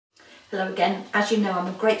Hello again. As you know, I'm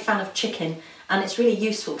a great fan of chicken, and it's really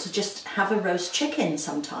useful to just have a roast chicken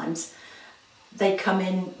sometimes. They come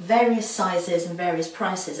in various sizes and various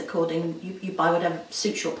prices according, you buy whatever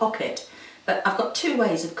suits your pocket. But I've got two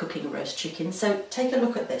ways of cooking a roast chicken, so take a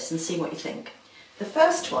look at this and see what you think. The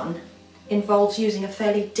first one involves using a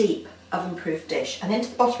fairly deep oven-proof dish, and into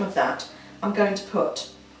the bottom of that I'm going to put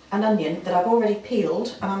an onion that I've already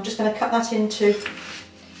peeled, and I'm just going to cut that into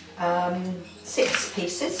 6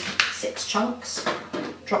 pieces, 6 chunks,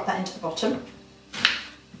 drop that into the bottom.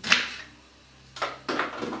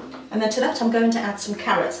 And then to that I'm going to add some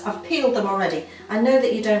carrots. I've peeled them already. I know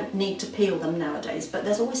that you don't need to peel them nowadays, but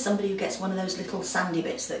there's always somebody who gets one of those little sandy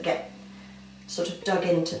bits that get sort of dug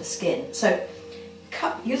into the skin. So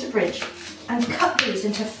use a bridge and cut these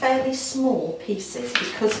into fairly small pieces,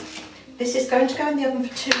 because this is going to go in the oven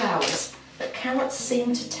for 2 hours, but carrots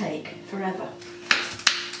seem to take forever.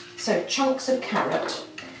 So chunks of carrot,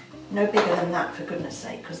 no bigger than that for goodness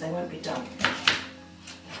sake, because they won't be done.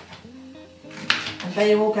 And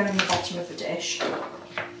they all go in the bottom of the dish.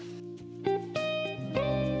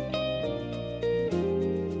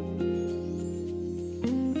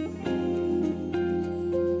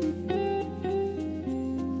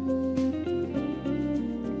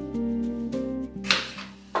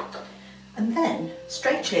 And then,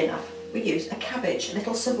 strangely enough, we use a cabbage, a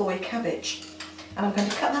little Savoy cabbage. And I'm going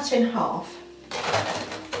to cut that in half.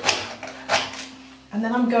 And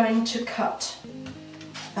then I'm going to cut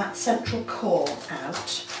that central core out,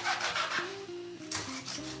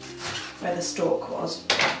 where the stalk was,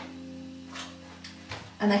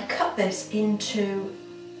 and then cut this into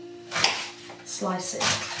slices,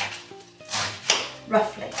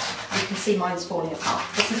 roughly. You can see mine's falling apart,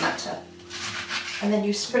 doesn't matter. And then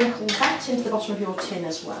you sprinkle that into the bottom of your tin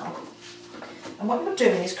as well. And what you're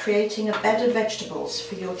doing is creating a bed of vegetables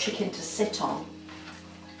for your chicken to sit on.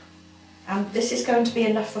 And this is going to be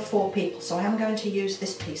enough for 4 people, so I am going to use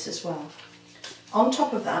this piece as well. On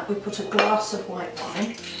top of that, we put a glass of white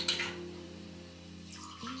wine.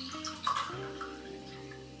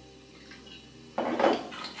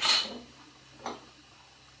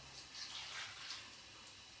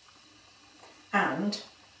 And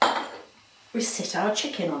we sit our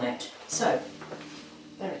chicken on it. So,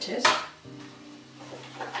 there it is.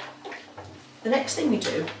 The next thing we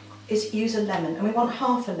do is use a lemon, and we want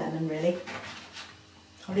half a lemon really.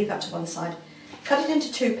 I'll leave that to one side. Cut it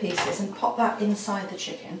into 2 pieces and pop that inside the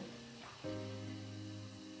chicken.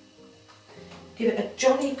 Give it a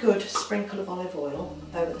jolly good sprinkle of olive oil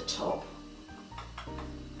over the top.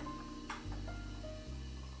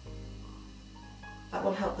 That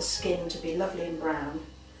will help the skin to be lovely and brown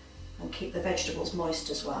and keep the vegetables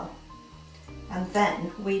moist as well. And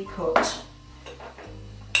then we put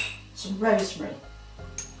some rosemary.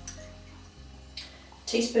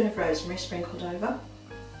 Teaspoon of rosemary sprinkled over,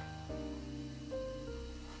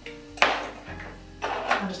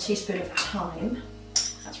 and a teaspoon of thyme.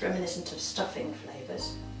 That's reminiscent of stuffing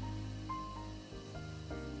flavours.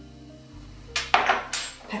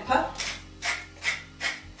 Pepper.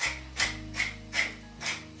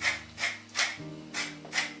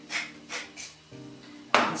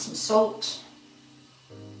 And some salt.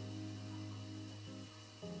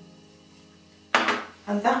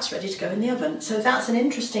 And that's ready to go in the oven. So that's an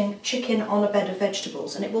interesting chicken on a bed of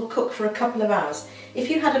vegetables, and it will cook for a couple of hours. If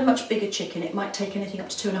you had a much bigger chicken, it might take anything up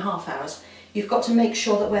to 2.5 hours. You've got to make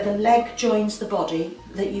sure that where the leg joins the body,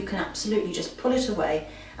 that you can absolutely just pull it away,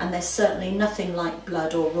 and there's certainly nothing like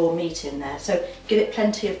blood or raw meat in there, so give it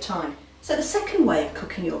plenty of time. So the second way of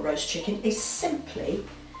cooking your roast chicken is simply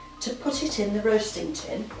to put it in the roasting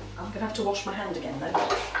tin. I'm going to have to wash my hand again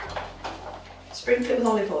though. Sprinkle it with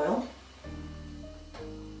olive oil.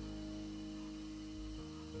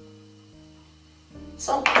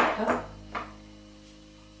 Salt, pepper,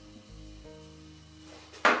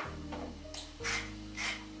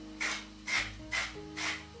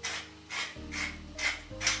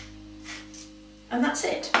 and that's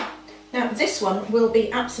it. Now this one will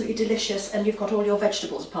be absolutely delicious, and you've got all your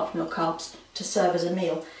vegetables apart from your carbs to serve as a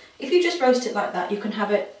meal. If you just roast it like that, you can have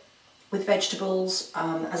it with vegetables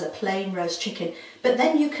as a plain roast chicken, but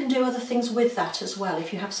then you can do other things with that as well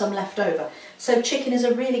if you have some left over. So chicken is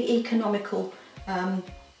a really economical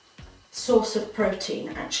source of protein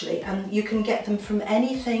actually, and you can get them from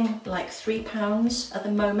anything like £3 at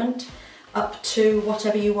the moment up to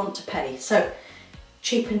whatever you want to pay. So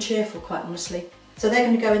cheap and cheerful, quite honestly. So they're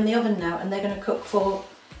going to go in the oven now, and they're going to cook for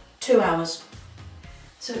 2 hours.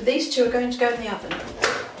 So these two are going to go in the oven,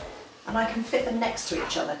 and I can fit them next to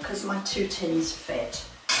each other because my 2 tins fit.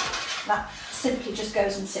 That simply just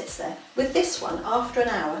goes and sits there. With this one, after an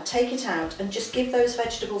hour, take it out and just give those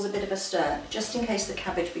vegetables a bit of a stir, just in case the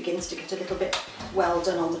cabbage begins to get a little bit well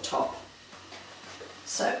done on the top.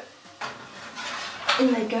 So,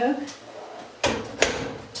 in they go.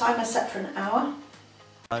 Timer set for an hour.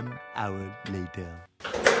 1 hour later.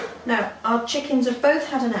 Now, our chickens have both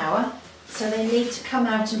had an hour, so they need to come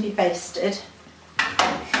out and be basted.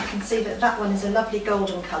 You can see that that one is a lovely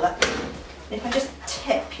golden colour. If I just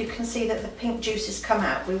tip, you can see that the pink juices come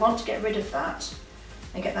out. We want to get rid of that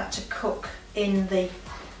and get that to cook in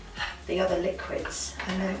the other liquids.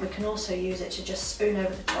 And then we can also use it to just spoon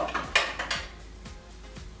over the top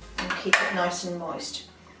and keep it nice and moist.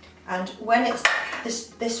 And when it's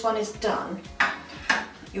this one is done,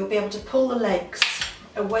 you'll be able to pull the legs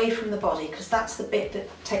away from the body, because that's the bit that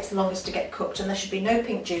takes the longest to get cooked, and there should be no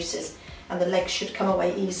pink juices and the legs should come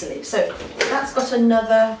away easily. So that's got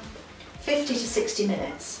another 50 to 60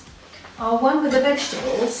 minutes. Our one with the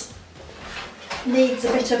vegetables needs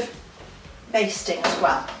a bit of basting as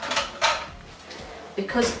well,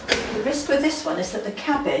 because the risk with this one is that the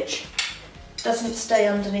cabbage doesn't stay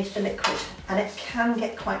underneath the liquid and it can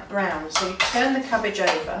get quite brown. So you turn the cabbage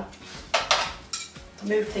over,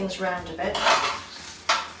 move things around a bit.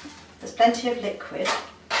 There's plenty of liquid,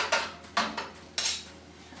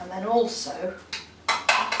 and then also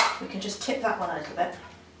we can just tip that one a little bit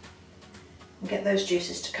and get those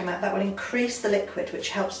juices to come out. That will increase the liquid, which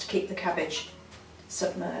helps to keep the cabbage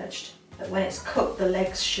submerged. But when it's cooked, the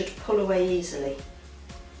legs should pull away easily.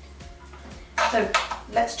 So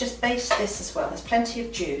let's just baste this as well. There's plenty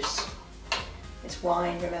of juice. It's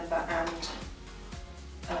wine, remember,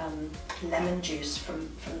 and lemon juice from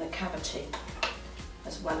the cavity,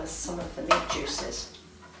 as well as some of the meat juices.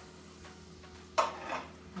 There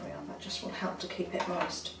we are, that just will help to keep it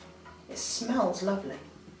moist. It smells lovely.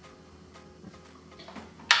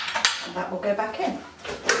 And that will go back in.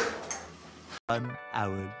 1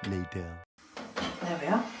 hour later. There we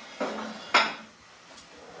are.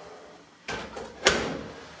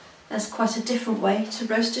 That's quite a different way to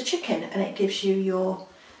roast a chicken, and it gives you your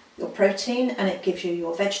protein and it gives you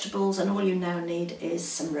your vegetables, and all you now need is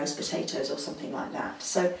some roast potatoes or something like that.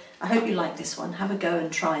 So I hope you like this one. Have a go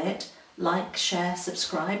and try it. Like, share,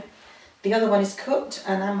 subscribe. The other one is cooked,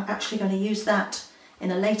 and I'm actually going to use that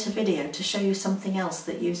in a later video to show you something else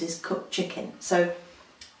that uses cooked chicken. So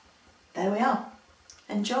there we are.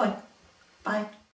 Enjoy. Bye.